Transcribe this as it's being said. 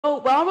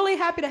Well, I'm really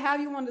happy to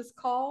have you on this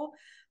call.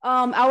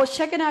 I was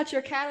checking out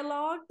your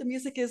catalog. The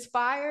music is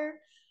fire.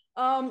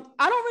 I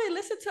don't really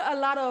listen to a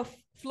lot of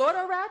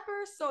Florida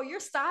rappers, so your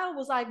style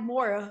was like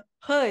more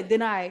hood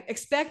than I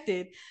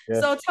expected.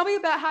 Yeah. So tell me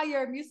about how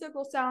your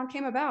musical sound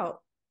came about.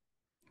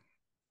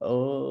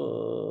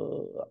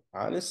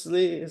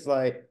 Honestly, it's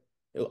like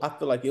I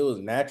feel like it was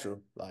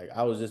natural. Like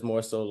I was just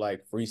more so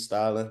like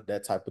freestyling,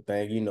 that type of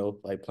thing,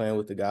 like playing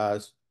with the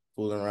guys,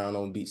 fooling around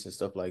on beats and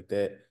stuff like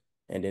that.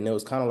 And then it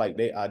was kind of like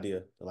their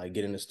idea to like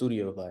get in the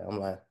studio. Like I'm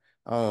like,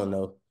 I don't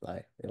know.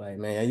 Like they're like,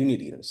 man, you need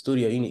to get in the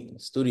studio. You need to get in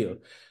the studio.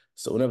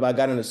 So whenever I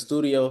got in the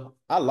studio,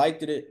 I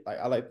liked it. Like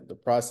I liked the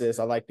process.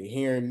 I liked the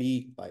hearing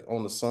me like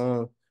on the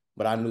song,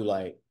 but I knew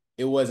like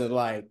it wasn't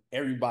like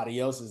everybody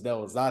else's that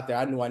was out there.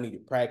 I knew I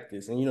needed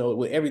practice. And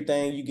with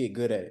everything you get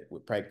good at it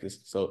with practice.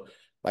 So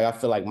like I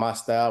feel like my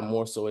style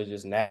more so is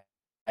just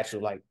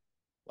natural, like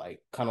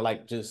kind of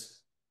like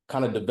just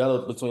kind of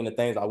developed between the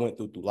things I went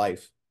through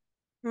life.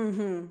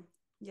 Mm-hmm.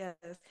 Yes,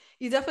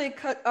 you definitely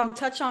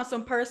touch on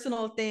some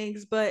personal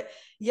things, but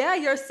yeah,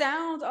 your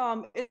sound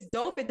is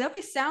dope. It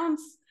definitely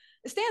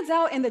it stands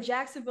out in the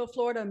Jacksonville,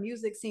 Florida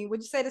music scene.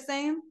 Would you say the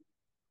same?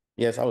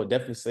 Yes, I would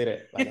definitely say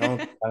that. Like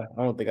I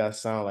don't think I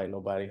sound like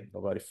nobody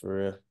for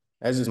real.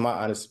 That's just my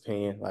honest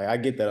opinion. Like I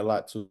get that a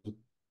lot too.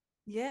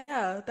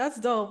 Yeah, that's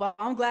dope.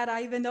 I'm glad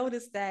I even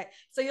noticed that.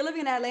 So you're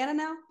living in Atlanta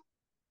now?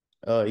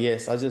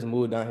 Yes, I just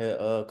moved down here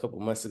a couple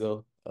months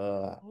ago.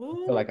 I feel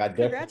Ooh, like I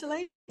definitely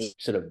congratulations.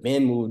 should have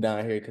been moved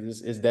down here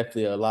because it's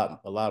definitely a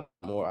lot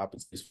more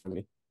opportunities for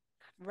me.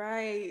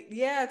 Right.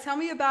 Yeah, tell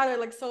me about it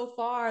like so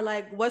far.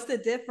 Like what's the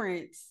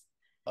difference?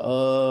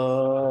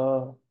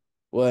 Uh,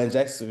 well, in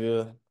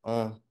Jacksonville,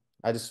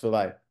 I just feel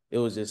like it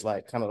was just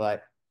like kind of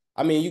like,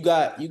 I mean, you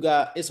got.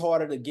 It's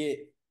harder to get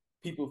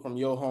people from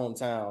your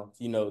hometown,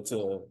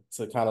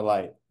 to kind of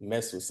like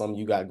mess with something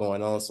you got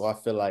going on. So I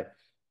feel like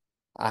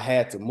I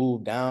had to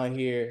move down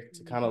here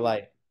to kind of Mhm.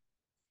 like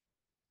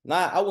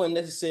not. I wouldn't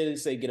necessarily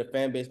say get a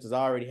fan base because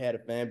I already had a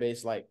fan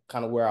base like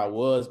kind of where I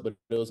was, but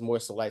it was more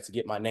so like to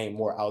get my name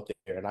more out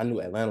there. And I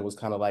knew Atlanta was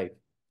kind of like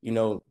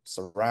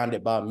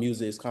surrounded by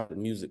music. It's kind of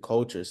the music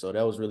culture. So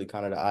that was really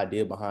kind of the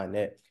idea behind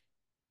that.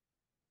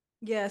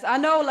 Yes, I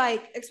know,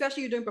 like,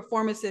 especially you doing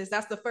performances,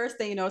 that's the first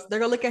thing, so they're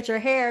gonna look at your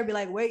hair and be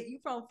like, wait, you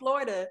from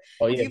Florida.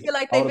 Oh Do yeah, you feel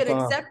like all they've the been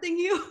time. accepting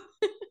you?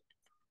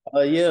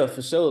 Yeah,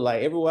 for sure.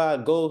 Like everywhere I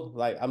go,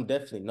 like I'm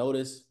definitely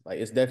noticed. Like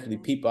it's definitely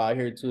Mhm. people out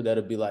here too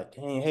that'll be like,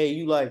 hey,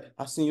 you like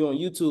I seen you on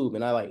YouTube,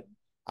 and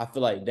I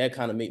feel like that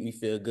kind of make me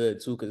feel good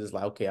too, because it's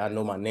like, okay, I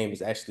know my name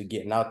is actually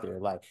getting out there.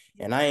 Like,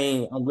 and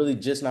Yeah. I'm really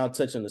just now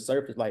touching the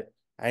surface. Like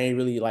I ain't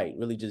really like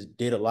really just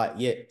did a lot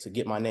yet to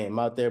get my name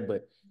out there,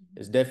 but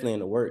it's definitely in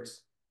the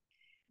works.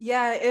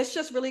 Yeah, it's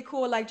just really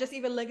cool. Like, just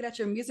even looking at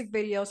your music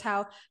videos,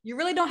 how you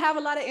really don't have a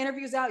lot of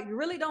interviews out. You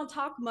really don't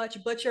talk much,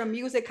 but your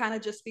music kind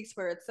of just speaks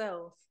for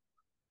itself.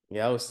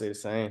 Yeah, I would say the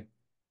same.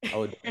 I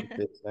would definitely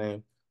say the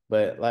same.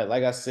 But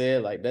like I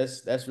said, like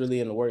that's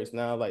really in the works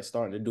now, like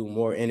starting to do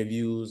more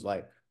interviews,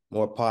 like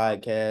more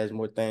podcasts,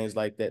 more things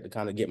like that to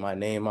kind of get my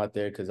name out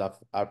there because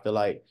I feel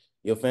like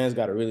your fans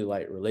got to really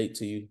like relate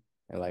to you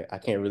and like I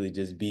can't really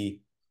just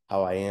be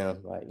how I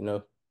am, like.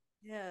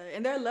 Yeah,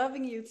 and they're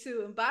loving you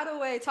too. And by the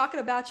way, talking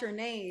about your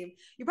name,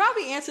 you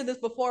probably answered this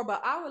before,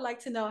 but I would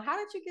like to know, how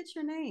did you get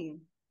your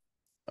name?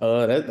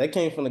 That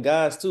came from the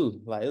guys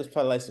too. Like it was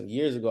probably like some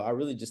years ago. I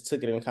really just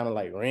took it and kind of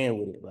like ran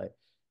with it. Like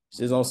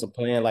just on some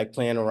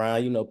playing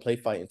around, play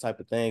fighting type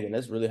of thing. And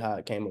that's really how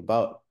it came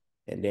about.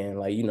 And then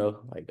like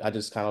I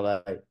just kind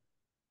of like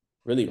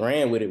really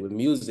ran with it with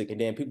music. And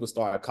then people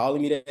started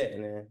calling me that.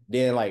 And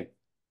then like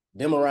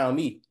them around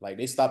me, like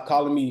they stopped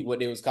calling me what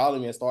they was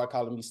calling me and started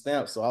calling me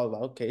Stamp. So I was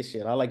like, okay,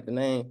 shit, I like the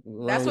name.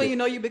 Run That's with when it. you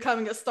know you're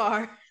becoming a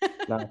star.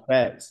 Nah,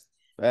 facts.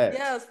 Facts.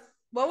 Yes.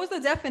 What was the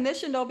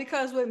definition though?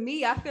 Because with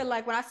me, I feel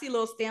like when I see a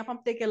little stamp, I'm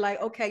thinking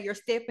like, okay, you're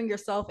stamping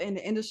yourself in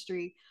the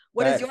industry.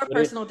 What is Facts. your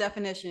personal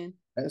definition?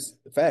 That's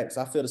facts.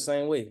 I feel the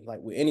same way. Like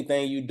with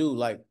anything you do,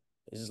 like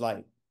it's just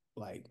like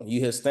when you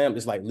hit stamp,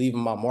 it's like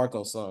leaving my mark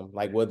on something.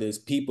 Like whether it's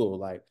people,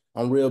 like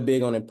I'm real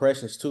big on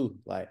impressions too.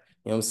 Like,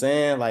 you know what I'm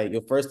saying? Like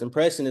your first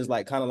impression is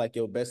like kind of like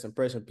your best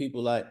impression.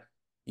 People like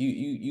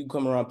you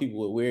come around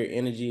people with weird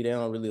energy, they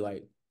don't really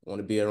like want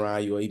to be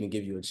around you or even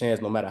give you a chance,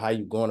 no matter how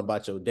you going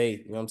about your day.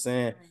 You know what I'm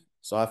saying? Right.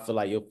 So I feel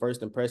like your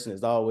first impression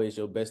is always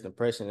your best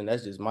impression. And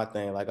that's just my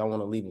thing. Like I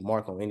want to leave a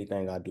mark on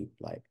anything I do,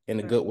 like in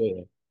a good Right.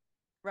 way.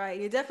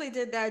 Right. You definitely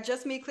did that.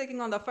 Just me clicking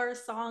on the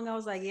first song, I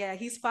was like, yeah,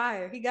 he's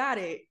fire. He got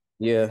it.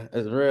 Yeah,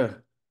 it's real.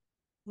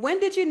 When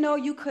did you know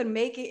you could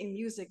make it in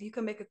music? You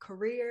could make a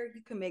career,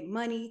 you could make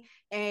money,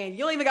 and you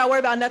don't even got to worry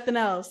about nothing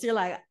else. You're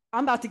like,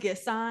 I'm about to get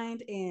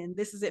signed, and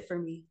this is it for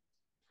me.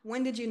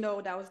 When did you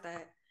know that was going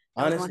to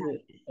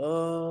Honestly,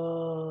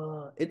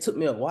 it took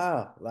me a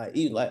while. Like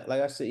even like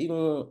I said,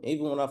 even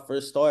when I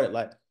first started,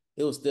 like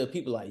it was still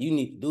people like you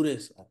need to do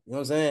this. Like, you know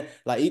what I'm saying?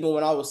 Like even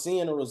when I was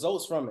seeing the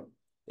results from it,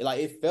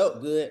 it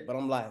felt good, but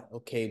I'm like,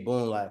 okay,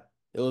 boom, like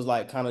it was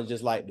like kind of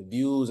just like the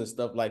views and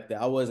stuff like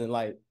that. I wasn't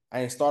like I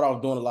didn't start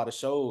off doing a lot of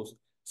shows.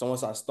 So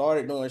once I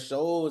started doing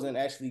shows and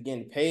actually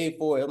getting paid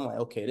for it, I'm like,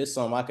 okay, this is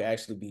something I could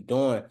actually be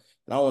doing.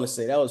 And I want to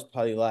say that was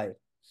probably like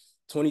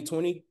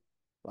 2020.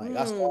 Like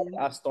Mm,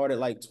 I started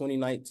like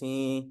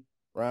 2019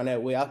 around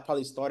that way. I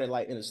probably started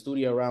like in the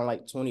studio around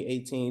like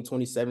 2018,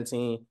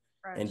 2017,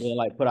 and then fresh.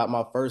 like put out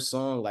my first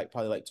song like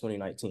probably like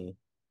 2019.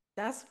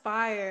 That's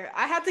fire.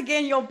 I had to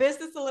get in your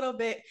business a little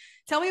bit.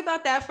 Tell me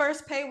about that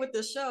first pay with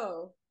the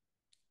show.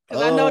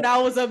 Because I know Uh that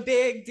was a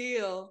big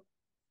deal.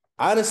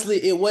 Honestly,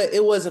 it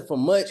wasn't for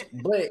much,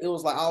 but it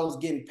was like I was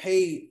getting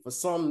paid for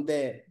something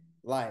that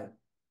like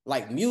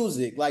like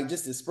music, like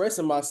just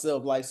expressing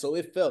myself, like so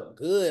it felt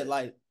good,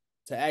 like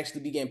to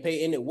actually be getting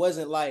paid, and it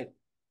wasn't like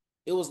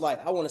it was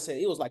like I want to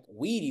say it was like a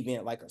weed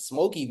event, like a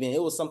smoke event.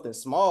 It was something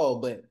small,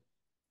 but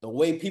the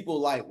way people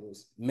like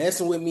was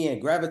messing with me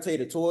and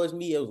gravitated towards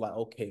me, it was like,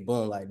 okay,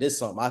 boom, like this is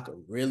something I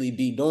could really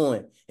be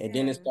doing. And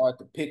then it Yeah. started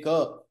to pick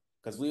up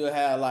because we would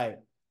have like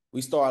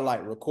we started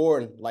like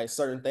recording like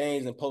certain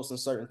things and posting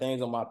certain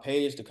things on my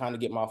page to kind of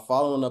get my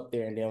following up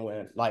there. And then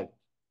when like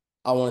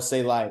I want to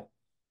say like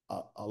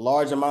a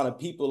large amount of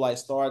people like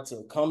start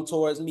to come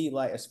towards me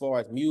like as far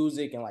as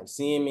music and like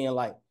seeing me and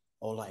like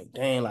oh like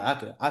dang like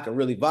I could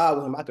really vibe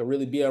with him, I could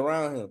really be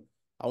around him.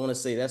 I want to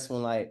say that's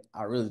when like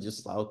I really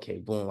just like okay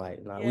boom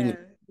like nah we need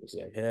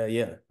Yeah. like hell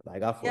yeah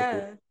like I fuck with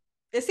Yeah.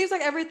 It seems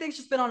like everything's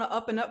just been on the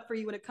up and up for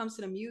you when it comes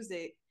to the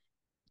music.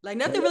 Like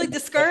nothing really it.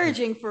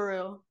 discouraging for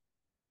real.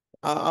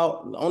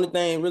 The only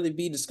thing really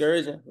be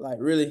discouraging, like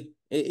really,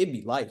 it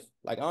be life.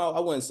 Like I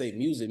wouldn't say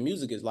music.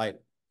 Music is like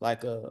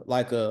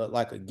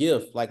a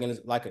gift, like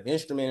an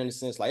instrument in a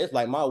sense. Like it's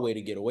like my way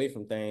to get away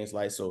from things.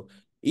 Like so,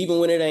 even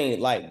when it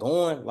ain't like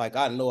going, like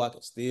I know I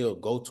can still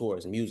go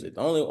towards music.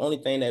 The only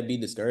thing that be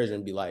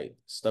discouraging be like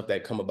stuff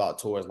that come about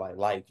towards like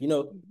life,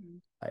 Mm-hmm.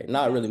 like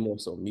not Yeah. really more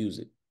so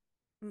music.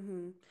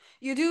 Mm-hmm.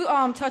 You do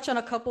touch on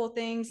a couple of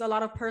things, a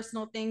lot of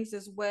personal things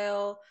as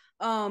well.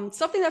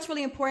 Something that's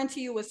really important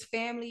to you is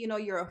family. You know,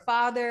 you're a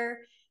father,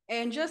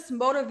 and just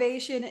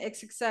motivation and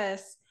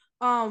success.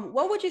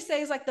 What would you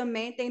say is like the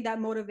main thing that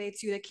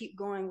motivates you to keep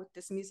going with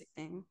this music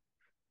thing?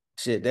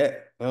 Shit, that you know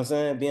what I'm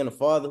saying. Being a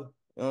father, you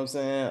know what I'm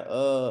saying.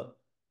 You're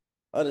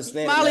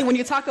Understanding smiling that. when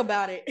you talk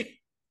about it.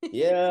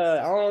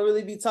 Yeah, I don't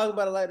really be talking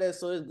about it like that,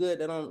 so it's good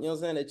that I'm, you know what I'm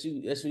saying,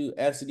 that you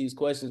answer these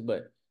questions.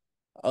 But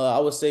I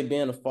would say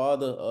being a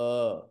father,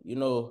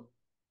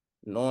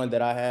 knowing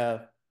that I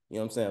have, you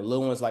know what I'm saying,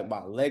 little ones like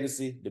my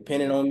legacy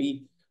depending Mm-hmm. on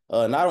me.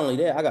 Not only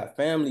that, I got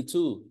family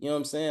too. You know what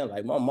I'm saying?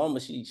 Like my mama,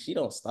 she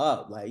don't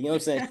stop. Like, you know what I'm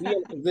saying? She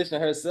in a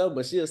position herself,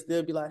 but she'll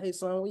still be like, hey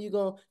son, when you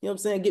going, you know what I'm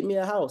saying, get me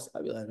a house.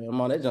 I'll be like, man,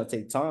 mom, that's gonna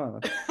take time.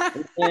 You know what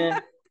I'm saying?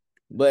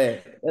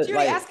 But She already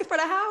like asking for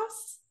the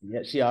house. yeah,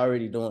 she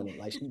already doing it.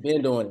 Like she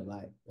been doing it.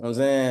 Like, you know what I'm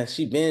saying?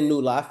 She been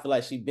new. Like, I feel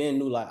like she been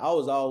new. Like, I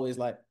was always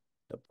like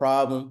the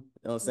problem,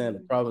 you know what I'm saying? The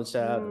problem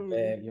child, the Mm-hmm.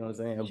 bad, you know what I'm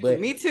saying? Shoot, But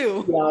me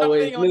too. she I'm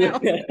always feeling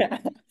on knew.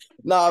 that one.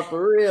 Nah,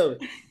 for real.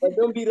 But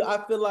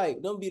I feel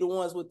like them be the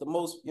ones with the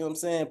most, you know what I'm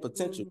saying,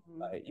 potential. Mm-hmm.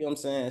 Like, you know what I'm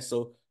saying?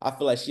 So I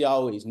feel like she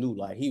always knew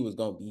like he was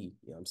gonna be,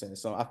 you know what I'm saying?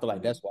 So I feel like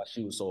Mm-hmm. that's why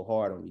she was so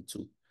hard on me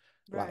too.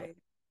 Like, Right.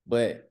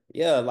 but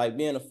yeah, like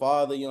being a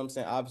father, you know what I'm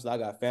saying? Obviously, I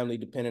got family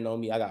depending on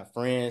me. I got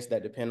friends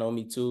that depend on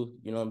me too.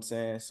 You know what I'm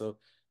saying? So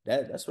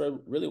that's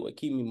really what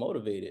keep me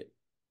motivated.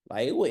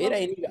 Like it Well,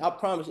 ain't even, I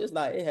promise it's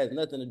not, it has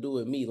nothing to do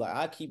with me. Like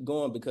I keep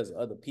going because of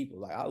other people.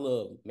 Like I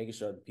love making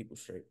sure other people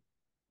straight.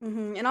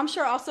 mm-hmm. And I'm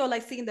sure also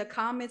like seeing the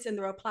comments and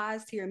the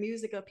replies to your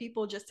music of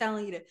people just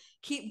telling you to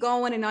keep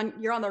going and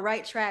you're on the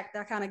right track.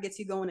 That kind of gets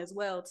you going as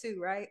well too,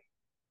 right?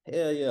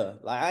 Hell yeah.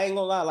 Like I ain't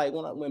gonna lie, like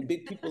when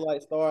big people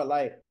like start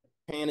like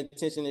paying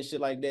attention and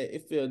shit like that,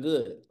 it feel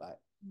good. Like,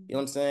 you know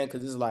what I'm saying?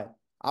 Cause it's like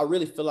I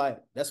really feel like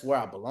that's where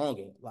I belong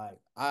in. Like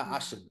I Mm-hmm.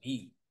 should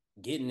be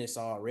getting this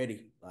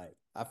already. Like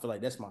I feel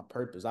like that's my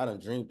purpose. I done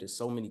dreamed this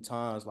so many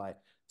times, like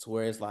to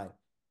where it's like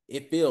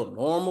it feel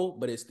normal,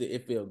 but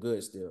it feel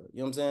good still. You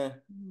know what I'm saying?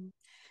 Mm-hmm.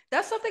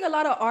 That's something a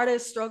lot of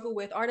artists struggle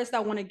with. Artists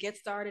that want to get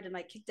started and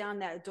like kick down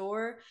that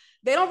door,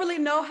 they don't really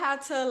know how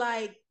to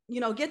like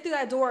get through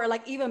that door or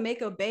like even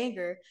make a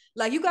banger.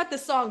 Like you got the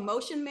song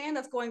Motion Man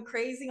that's going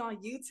crazy on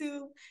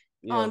YouTube,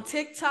 Yeah. on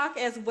TikTok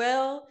as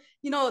well.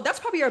 That's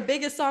probably your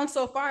biggest song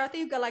so far. I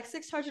think you've got like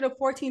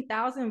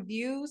 614,000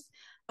 views.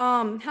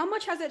 How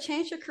much has it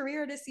changed your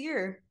career this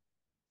year?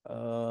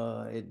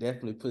 It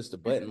definitely puts the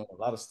button on a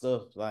lot of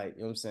stuff. Like,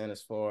 you know what I'm saying,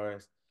 as far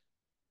as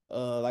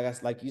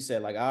like you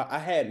said, like I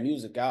had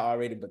music out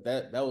already, but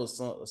that was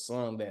a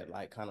song that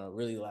like kind of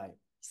really like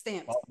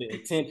Stamped. caught the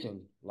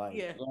attention. Like,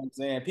 Yeah. you know what I'm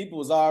saying? People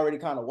was already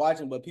kind of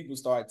watching, but people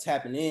started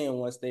tapping in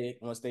once they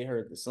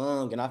heard the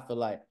song. And I feel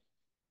like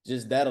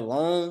just that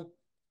alone,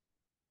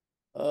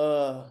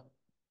 uh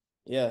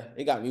yeah,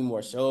 it got me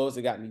more shows,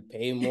 it got me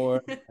paid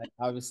more, like,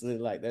 obviously,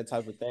 like that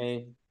type of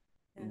thing.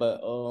 Yeah.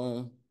 But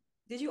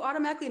Did you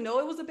automatically know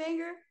it was a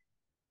banger?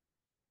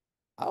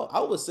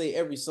 I would say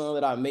every song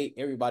that I make,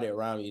 everybody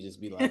around me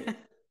just be like,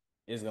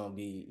 it's gonna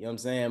be, you know what I'm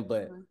saying?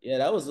 But yeah,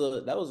 that was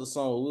a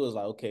song where we was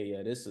like, okay,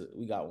 yeah,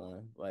 we got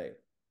one. Like,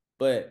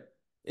 but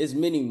it's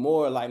many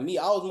more. Like me,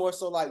 I was more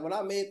so like when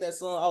I made that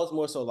song, I was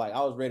more so like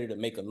I was ready to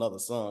make another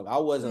song. I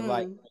wasn't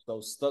like Mm,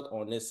 so stuck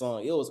on this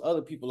song. It was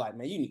other people like,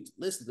 man, you need to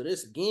listen to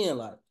this again.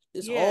 Like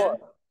it's yeah. hard.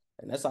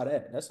 And that's how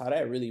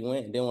that really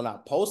went. And then when I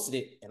posted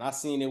it and I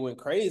seen it went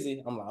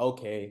crazy, I'm like,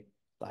 okay,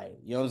 like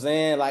you know what I'm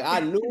saying? Like I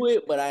knew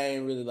it, but I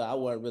ain't really like I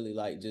wasn't really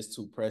like just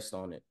too pressed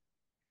on it.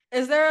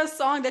 Is there a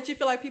song that you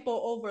feel like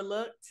people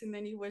overlooked and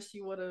then you wish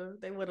they would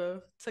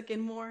have took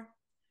in more?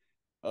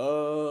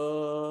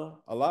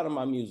 A lot of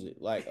my music,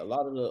 like a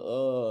lot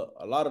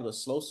of the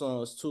slow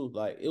songs too.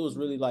 Like it was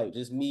really like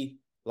just me,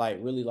 like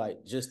really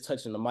like just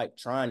touching the mic,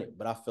 trying it.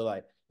 But I feel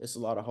like it's a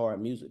lot of hard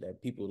music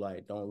that people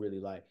like don't really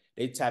like.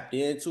 They tapped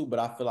into, but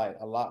I feel like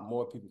a lot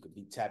more people could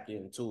be tapped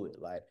into it.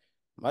 Like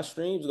my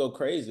streams go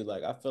crazy.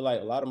 Like I feel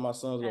like a lot of my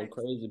songs go Thanks.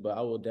 crazy, but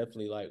I will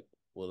definitely like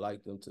would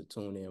like them to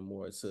tune in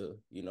more to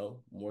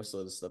more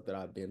so the stuff that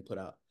I've been put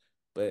out.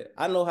 But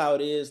I know how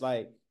it is.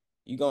 Like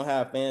you're gonna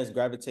have fans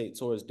gravitate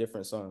towards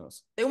different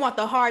songs. They want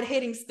the hard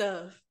hitting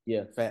stuff.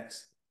 Yeah,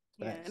 facts.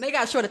 Yeah, and Facts. they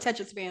got short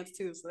attention spans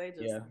too, so they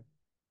just Yeah.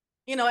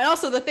 and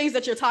also the things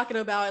that you're talking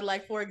about,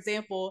 like for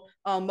example,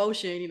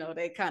 motion.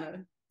 They kind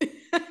of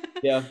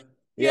Yeah.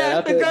 Yeah, yeah.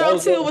 that's The what that girl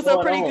was too what's was a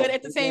going pretty good on. You know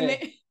what I'm saying?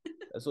 entertainment.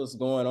 That's what's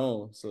going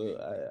on.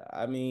 So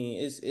I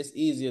mean it's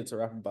easier to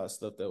rap about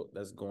stuff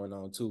that's going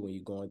on too when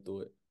you're going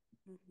through it.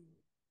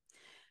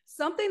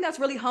 Something that's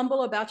really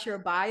humble about your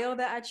bio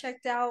that I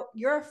checked out.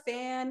 You're a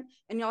fan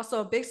and you're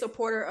also a big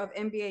supporter of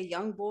NBA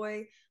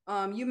YoungBoy.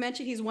 You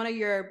mentioned he's one of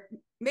your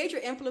major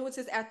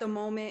influences at the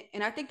moment,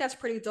 and I think that's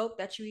pretty dope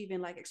that you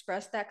even like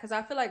express that because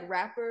I feel like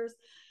rappers,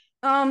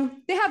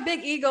 they have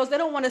big egos. They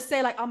don't want to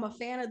say like I'm a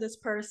fan of this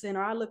person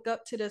or I look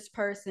up to this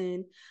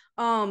person.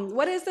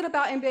 What is it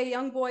about NBA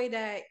YoungBoy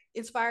that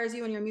inspires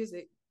you in your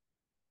music?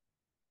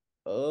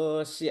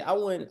 Shit, I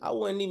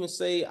wouldn't even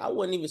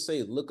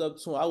say look up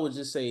to him. I would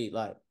just say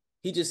like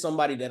he just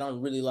somebody that I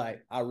really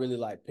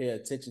like pay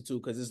attention to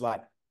because it's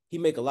like he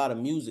make a lot of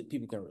music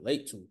people can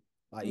relate to.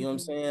 Like, you know what I'm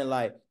Mm-hmm. saying?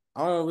 Like,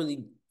 I don't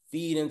really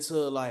feed into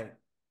like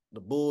the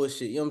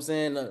bullshit. You know what I'm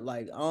saying?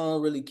 Like, I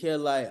don't really care.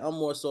 Like, I'm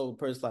more so a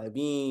person like if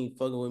you ain't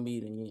fucking with me,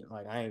 then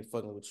like I ain't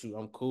fucking with you.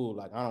 I'm cool.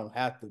 Like, I don't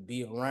have to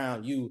be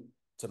around you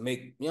to make,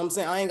 you know what I'm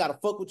saying? I ain't gotta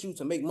fuck with you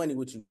to make money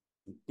with you.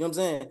 You know what I'm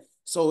saying?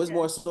 So it's Yeah.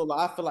 more so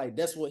like I feel like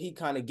that's what he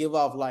kind of give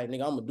off. Like,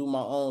 nigga, I'm gonna do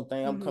my own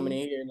thing. I'm coming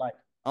Mm-hmm. in here like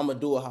I'm gonna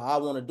do it how I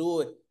want to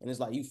do it. And it's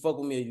like you fuck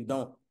with me or you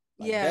don't.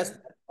 Like Yeah. that's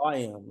how I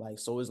am. Like,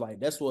 so it's like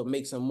that's what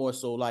makes him more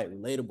so like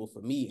relatable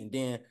for me. And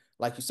then,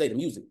 like you say, the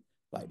music.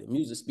 Like the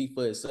music speak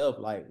for itself.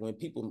 Like when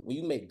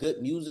you make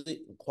good music,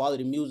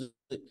 quality music,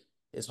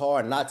 it's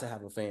hard not to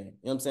have a fan. You know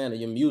what I'm saying? Of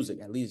your music,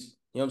 at least.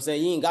 You know what I'm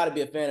saying? You ain't gotta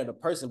be a fan of the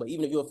person, but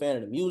even if you're a fan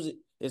of the music,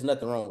 there's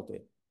nothing wrong with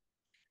it.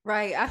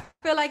 Right. I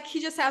feel like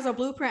he just has a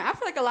blueprint. I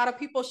feel like a lot of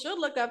people should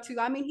look up to.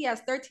 I mean, he has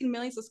 13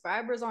 million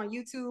subscribers on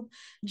YouTube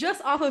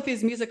just off of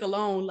his music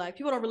alone. Like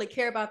people don't really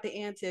care about the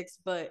antics,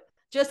 but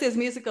just his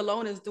music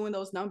alone is doing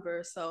those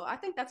numbers. So I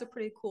think that's a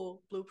pretty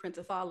cool blueprint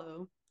to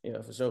follow.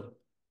 Yeah, for sure.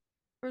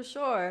 For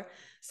sure.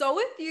 So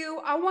with you,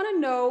 I want to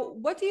know,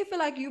 what do you feel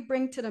like you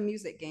bring to the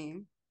music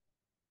game?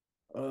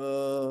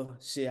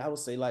 Shit, I would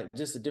say like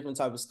just a different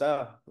type of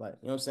style, like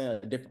you know what I'm saying,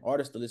 a different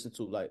artist to listen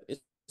to. Like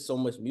it's so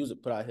much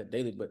music put out here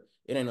daily, but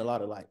it ain't a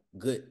lot of like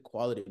good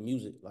quality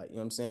music, like you know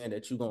what I'm saying,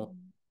 that you gonna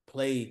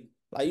play.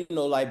 Like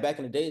like back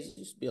in the days, it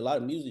used to be a lot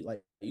of music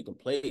like you can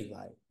play,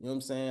 like you know what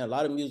I'm saying. A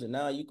lot of music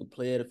now you can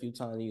play it a few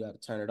times, you got to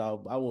turn it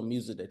off. But I want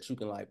music that you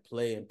can like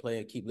play and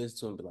keep listening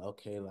to and be like,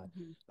 okay, like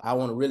Mhm. I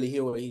want to really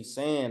hear what he's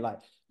saying, like.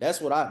 That's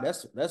what I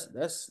that's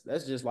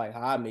just like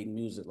how I make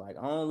music. Like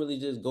I don't really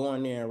just go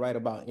in there and write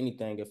about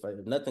anything. If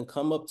nothing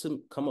come up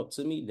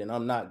to me, then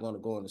I'm not gonna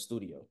go in the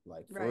studio.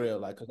 Like for Right. real.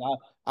 Like cause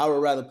I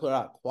would rather put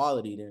out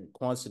quality than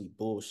quantity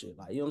bullshit.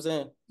 Like you know what I'm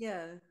saying?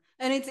 Yeah.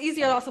 And it's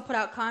easier to Like, also put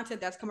out content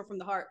that's coming from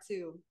the heart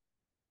too.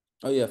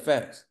 oh yeah,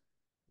 facts.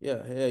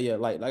 Yeah, hell yeah.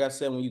 Like I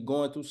said, when you're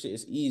going through shit,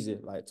 it's easy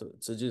like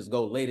to just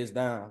go lay this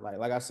down.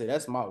 Like I said,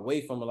 that's my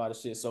way from a lot of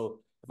shit.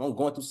 So if I'm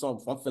going through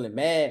something, if I'm feeling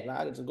mad, like,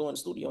 I can just go in the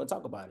studio and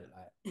talk about it. Like,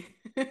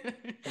 yeah,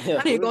 I need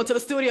for to go real. to the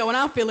studio when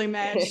I'm feeling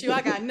mad. Shoot,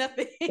 I got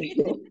nothing.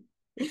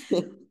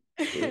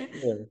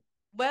 Yeah.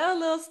 Well,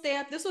 Lil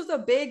Stamp, this was a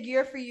big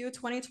year for you.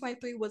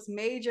 2023 was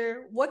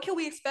major. What can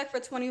we expect for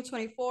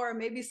 2024?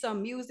 Maybe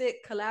some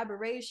music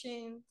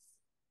collaborations.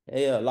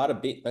 Yeah, a lot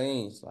of big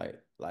things, like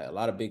a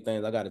lot of big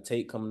things I got to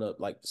take coming up,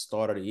 like the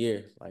start of the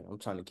year. Like I'm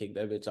trying to kick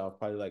that bitch off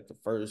probably like the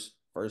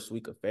first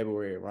week of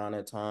February around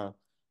that time.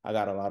 I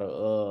got a lot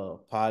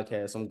of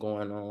podcasts I'm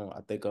going on.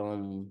 I think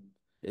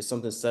it's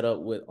something set up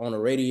with on the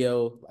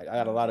radio. Like I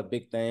got a lot of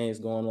big things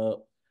going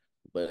up,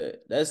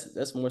 but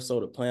that's more so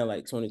the plan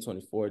like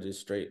 2024 just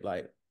straight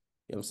like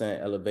you know what I'm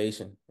saying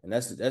elevation. And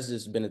that's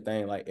just been a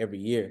thing like every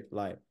year,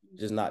 like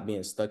just not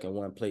being stuck in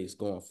one place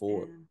going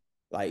forward.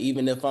 Yeah. Like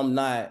even if I'm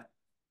not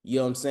you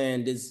know what I'm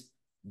saying, this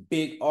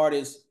big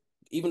artist,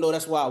 even though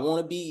that's where I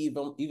want to be,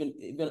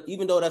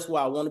 even though that's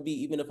where I want to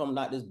be, even if I'm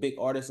not this big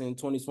artist in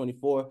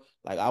 2024,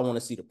 like I want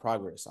to see the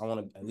progress. I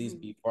want to at least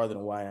Mhm. be farther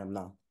than where I am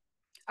now.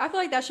 I feel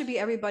like that should be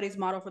everybody's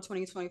motto for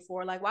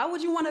 2024. Like, why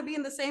would you want to be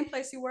in the same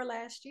place you were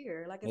last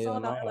year? Like, it's all Hell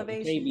about no, it can't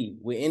elevation. be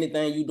with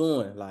anything you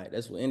doing. Like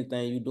that's with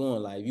anything you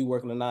doing. Like if you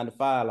working a 9 to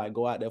 5, like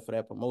go out there for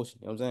that promotion.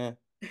 You know what I'm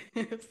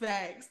saying?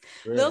 Facts.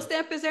 Lil Real.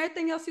 Stamp, is there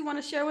anything else you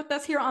want to share with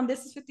us here on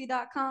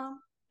thisis50.com?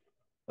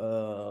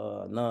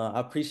 No, I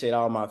appreciate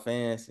all my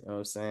fans. You know what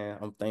I'm saying?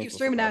 I'm Keep thankful for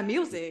streaming like, that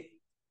music.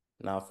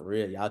 nah, for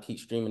real. Y'all keep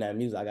streaming that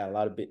music. I got a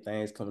lot of big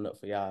things coming up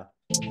for y'all.